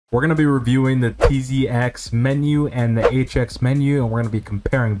We're going to be reviewing the TZX menu and the HX menu, and we're going to be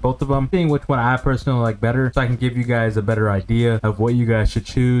comparing both of them, seeing which one I personally like better, so I can give you guys a better idea of what you guys should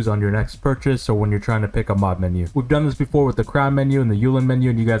choose on your next purchase or when you're trying to pick a mod menu. We've done this before with the crown menu and the Yulin menu,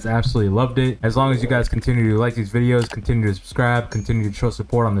 and you guys absolutely loved it. As long as you guys continue to like these videos, continue to subscribe, continue to show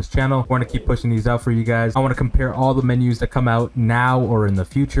support on this channel, we're going to keep pushing these out for you guys. I want to compare all the menus that come out now or in the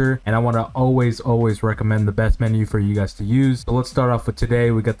future, and I want to always recommend the best menu for you guys to use. So let's start off with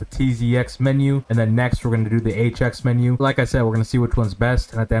today. We got the TZX menu, and then next we're going to do the HX menu. Like I said, we're going to see which one's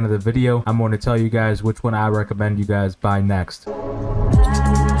best, and at the end of the video I'm going to tell you guys which one I recommend you guys buy next.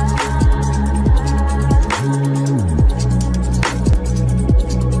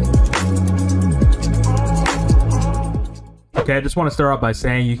 Okay, I just want to start out by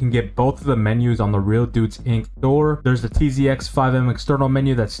saying you can get both of the menus on the RealDudesInc store. There's the TZX FiveM external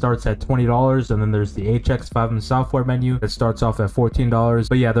menu that starts at $20, and then there's the HX FiveM software menu that starts off at $14.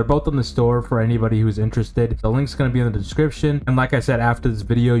 But yeah, they're both on the store for anybody who's interested. The link's going to be in the description, and like I said, after this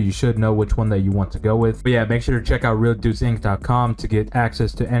video you should know which one that you want to go with. But yeah, make sure to check out RealDudesInc.com to get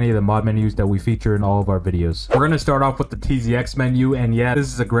access to any of the mod menus that we feature in all of our videos. We're going to start off with the TZX menu, and yeah,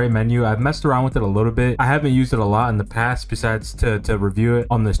 this is a great menu. I've messed around with it a little bit. I haven't used it a lot in the past besides to review it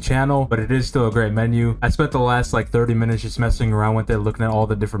on this channel, but it is still a great menu. I spent the last like 30 minutes just messing around with it, looking at all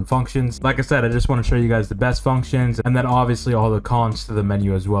the different functions. Like I said, I just want to show you guys the best functions, and then obviously all the cons to the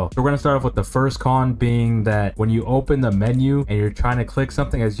menu as well. So we're going to start off with the first con, being that when you open the menu and you're trying to click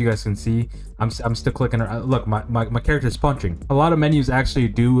something, as you guys can see, I'm still clicking. Look, my character is punching. A lot of menus actually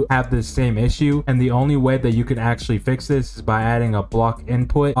do have this same issue, and the only way that you can actually fix this is by adding a block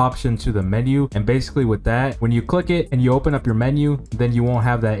input option to the menu. And basically with that, when you click it and you open up your menu, then you won't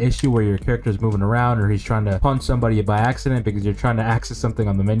have that issue where your character is moving around or he's trying to punch somebody by accident because you're trying to access something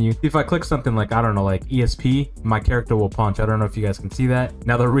on the menu. If I click something like, I don't know, like ESP, my character will punch. I don't know if you guys can see that.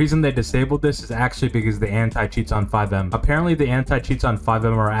 Now the reason they disabled this is actually because the anti-cheats on FiveM. Apparently the anti-cheats on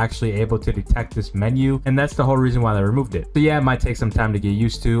FiveM are actually able to detect this menu, and that's the whole reason why they removed it. So yeah, it might take some time to get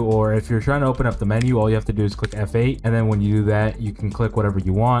used to, or if you're trying to open up the menu, all you have to do is click F8, and then when you do that, you can click whatever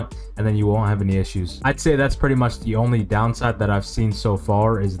you want, and then you won't have any issues. I'd say that's pretty much the only downside that I've seen so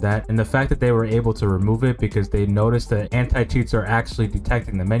far, is that, and the fact that they were able to remove it because they noticed that anti-cheats are actually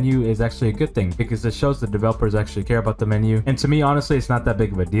detecting the menu is actually a good thing, because it shows the developers actually care about the menu. And to me, honestly, it's not that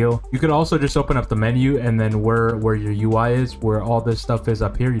big of a deal. You could also just open up the menu, and then where your UI is, where all this stuff is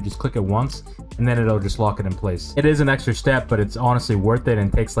up here, you just click it once, and then it'll just lock it in place. It is an extra step, but it's honestly worth it,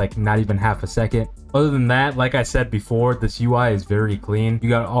 and takes like not even half a second. Other than that, like I said before, this UI is very clean. You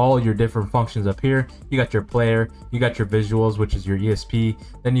got all your different functions up here. You got your player, you got your visuals, which is your ESP,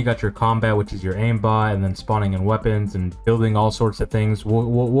 then you got your combat, which is your aimbot, and then spawning in weapons and building all sorts of things.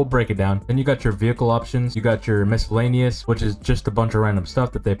 We'll break it down. Then you got your vehicle options, you got your miscellaneous, which is just a bunch of random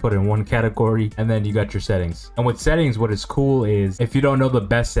stuff that they put in one category, and then you got your settings. And with settings, what is cool is if you don't know the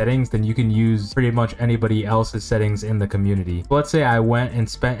best settings, then you can use pretty much anybody else's settings in the community. So let's say I went and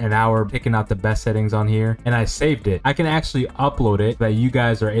spent an hour picking out the best settings on here, and I saved it. I can actually upload it so that you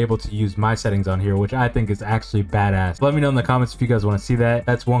guys are able to use my settings on here, which I think is actually badass. Let me know in the comments if you guys want to see that.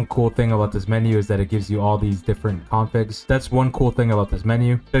 That's one cool thing about this menu, is that it gives you all these different configs. That's one cool thing about this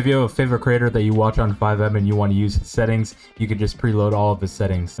menu. So if you have a favorite creator that you watch on FiveM and you want to use his settings, you can just preload all of his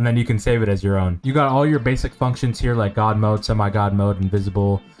settings, and then you can save it as your own. You got all your basic functions here, like God mode, semi-God mode,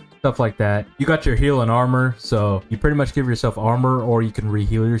 invisible, stuff like that. You got your heal and armor, so you pretty much give yourself armor, or you can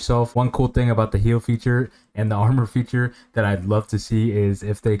re-heal yourself. One cool thing about the heal feature and the armor feature that I'd love to see is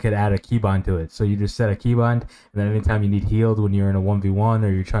if they could add a keybind to it. So you just set a keybind, and then anytime you need healed when you're in a 1v1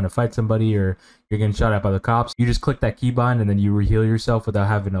 or you're trying to fight somebody or you're getting shot at by the cops, you just click that keybind and then you re-heal yourself without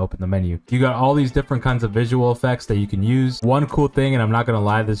having to open the menu. You got all these different kinds of visual effects that you can use. One cool thing, and I'm not gonna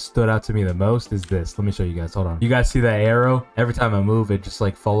lie, this stood out to me the most, is this. Let me show you guys. Hold on. You guys see that arrow? Every time I move, it just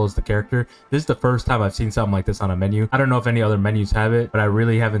like follows the character. This is the first time I've seen something like this on a menu. I don't know if any other menus have it, but I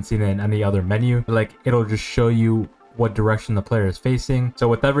really haven't seen it in any other menu. Like, it'll just show you what direction the player is facing. So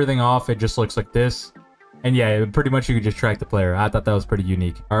with everything off, it just looks like this. And yeah, pretty much you could just track the player. I thought that was pretty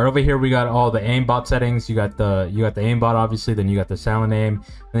unique. All right, over here we got all the aimbot settings. You got the aimbot, obviously. Then you got the silent aim.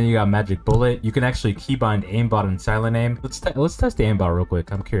 And then you got magic bullet. You can actually keybind aimbot and silent aim. Let's test the aimbot real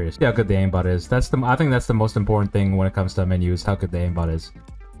quick. I'm curious. See how good the aimbot is. I think that's the most important thing when it comes to a menu, is how good the aimbot is.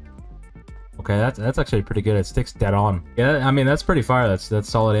 Okay, that's actually pretty good. It sticks dead on. Yeah, I mean, that's pretty fire. That's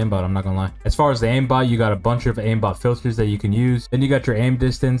solid aimbot, I'm not gonna lie. As far as the aimbot, you got a bunch of aimbot filters that you can use. Then you got your aim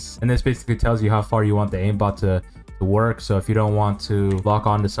distance, and this basically tells you how far you want the aimbot to to work. So if you don't want to lock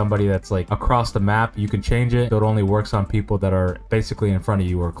on to somebody that's like across the map, you can change it so it only works on people that are basically in front of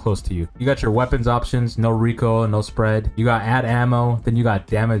you or close to you. You got your weapons options, no recoil, no spread. You got add ammo, then you got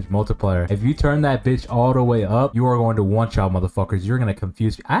damage multiplier. If you turn that bitch all the way up, you are going to one-shot motherfuckers. You're gonna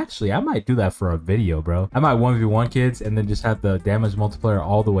confuse me. Actually, I might do that for a video, bro. I might 1v1 kids and then just have the damage multiplier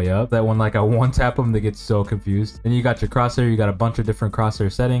all the way up. That when like I one-tap them, they get so confused. Then you got your crosshair. You got a bunch of different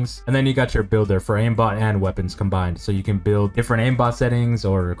crosshair settings, and then you got your builder for aimbot and weapons combined. So you can build different aimbot settings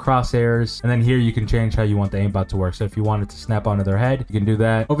or crosshairs, and then here you can change how you want the aimbot to work. So if you want it to snap onto their head, you can do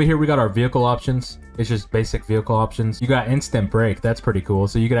that. Over here we got our vehicle options. It's just basic vehicle options. You got instant brake. That's pretty cool.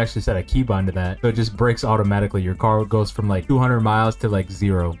 So you could actually set a keybind to that, so it just brakes automatically. Your car goes from like 200 miles to like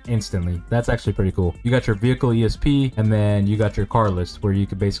 0 instantly. That's actually pretty cool. You got your vehicle ESP, and then you got your car list where you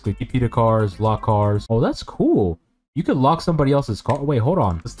can basically TP to cars, lock cars. Oh, that's cool. You could lock somebody else's car. Wait, hold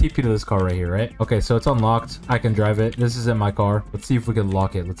on. Let's TP to this car right here, right? Okay, so it's unlocked. I can drive it. This isn't my car. Let's see if we can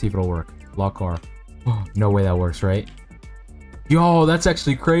lock it. Let's see if it'll work. Lock car. No way that works, right? Yo, that's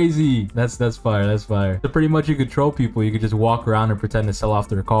actually crazy. That's fire. That's fire. So pretty much you could troll people. You could just walk around and pretend to sell off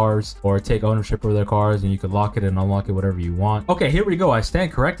their cars or take ownership of their cars, and you could lock it and unlock it whatever you want. Okay, here we go. I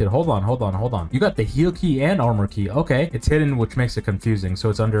stand corrected. Hold on. You got the heal key and armor key. Okay, it's hidden, which makes it confusing. So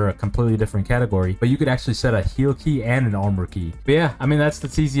it's under a completely different category, but you could actually set a heal key and an armor key. But yeah, I mean, that's the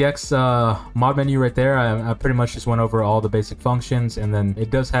TZX mod menu right there. I pretty much just went over all the basic functions, and then it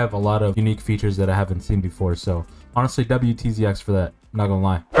does have a lot of unique features that I haven't seen before. So honestly, WTZX for that. I'm not gonna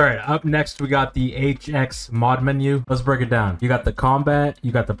lie. All right, up next we got the HX mod menu. Let's break it down. You got the combat,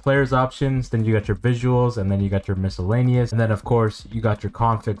 you got the players options, then you got your visuals, and then you got your miscellaneous, and then of course you got your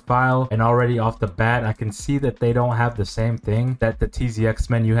config file. And already off the bat, I can see that they don't have the same thing that the TZX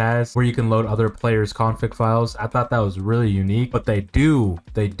menu has, where you can load other players' config files. I thought that was really unique, but they do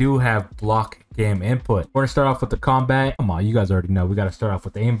have block game input. We're gonna start off with the combat. Come on, you guys already know we gotta start off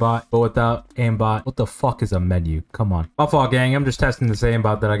with the aimbot. But without aimbot, what the fuck is a menu? Come on. My fault, gang. I'm just testing this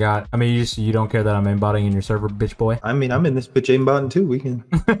aimbot that I got. I mean, you don't care that I'm aimbotting in your server, bitch boy? I mean, I'm in this bitch aimbotting too. We can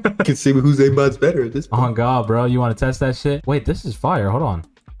see whose aimbot's better at this point. Oh god, bro, you want to test that shit? Wait, this is fire. Hold on.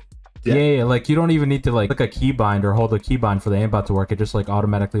 Yeah, like you don't even need to like click a keybind or hold a keybind for the aimbot to work. It just like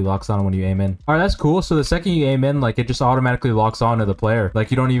automatically locks on when you aim in. All right, that's cool. So the second you aim in, like it just automatically locks on to the player. Like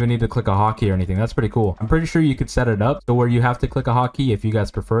you don't even need to click a hotkey or anything. That's pretty cool. I'm pretty sure you could set it up to where you have to click a hotkey if you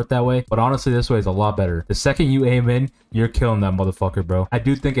guys prefer it that way. But honestly, this way is a lot better. The second you aim in, you're killing that motherfucker, bro. I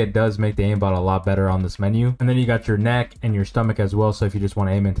do think it does make the aimbot a lot better on this menu. And then you got your neck and your stomach as well. So if you just want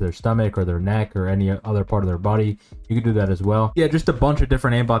to aim into their stomach or their neck or any other part of their body, you can do that as well. Yeah, just a bunch of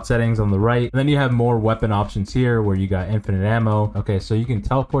different aimbot settings on the right. And then you have more weapon options here where you got infinite ammo. Okay, so you can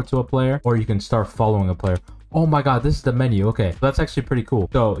teleport to a player or you can start following a player. Oh my god, this is the menu. Okay, that's actually pretty cool.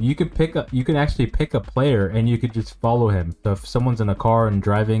 So you can actually pick a player and you could just follow him. So if someone's in a car and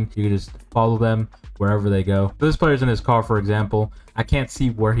driving, you can just follow them wherever they go. So this player's in his car, for example. I can't see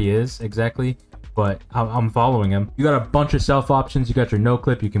where he is exactly, but I'm following him. You got a bunch of self options. You got your no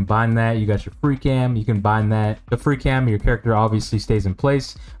clip, you can bind that. You got your free cam, you can bind that. The free cam, your character obviously stays in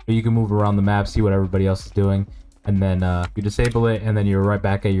place, but you can move around the map, see what everybody else is doing, and then you disable it, and then you're right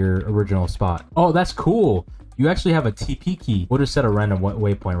back at your original spot. Oh, that's cool. You actually have a TP key. We'll just set a random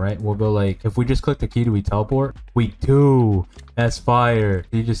waypoint, right? We'll go like, if we just click the key, do we teleport? We do. That's fire.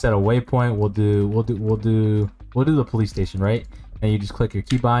 You just set a waypoint. We'll do the police station, right? And you just click your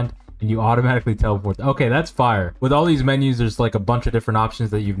keybind and you automatically teleport. Okay, that's fire. With all these menus, there's like a bunch of different options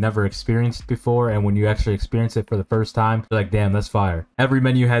that you've never experienced before, and when you actually experience it for the first time, you're like, damn, that's fire. Every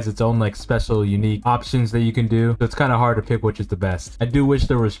menu has its own like special unique options that you can do, so it's kind of hard to pick which is the best. I do wish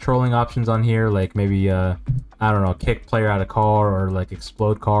there was trolling options on here, like maybe I don't know, kick player out of car or like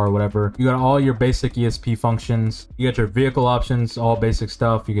explode car or whatever. You got all your basic ESP functions. You got your vehicle options, all basic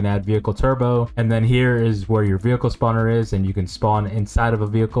stuff. You can add vehicle turbo, and then here is where your vehicle spawner is, and you can spawn inside of a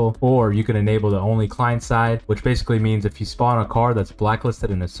vehicle, or you can enable the only client side, which basically means if you spawn a car that's blacklisted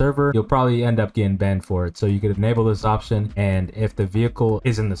in a server, you'll probably end up getting banned for it. So you could enable this option, and if the vehicle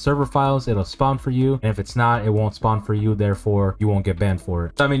is in the server files, it'll spawn for you, and if it's not, it won't spawn for you, therefore you won't get banned for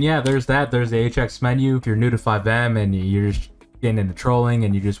it. So I mean, yeah, there's that. There's the HX menu. If you're new to FiveM and you're just getting into trolling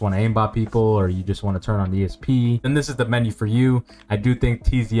and you just want to aimbot people, or you just want to turn on ESP, then this is the menu for you. I do think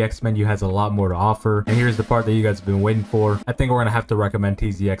TZX menu has a lot more to offer, and here's the part that you guys have been waiting for. I think we're gonna have to recommend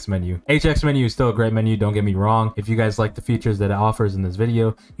TZX menu. HX menu is still a great menu, don't get me wrong. If you guys like the features that it offers in this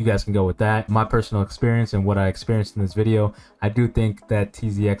video, you guys can go with that. My personal experience and what I experienced in this video, I do think that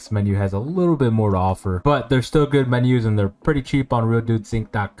TZX menu has a little bit more to offer, but they're still good menus and they're pretty cheap on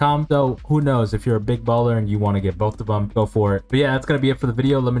RealDudesInc.com. So who knows, if you're a big baller and you want to get both of them, go for it. But yeah, that's gonna be it for the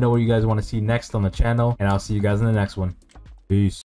video. Let me know what you guys want to see next on the channel, and I'll see you guys in the next one. Peace.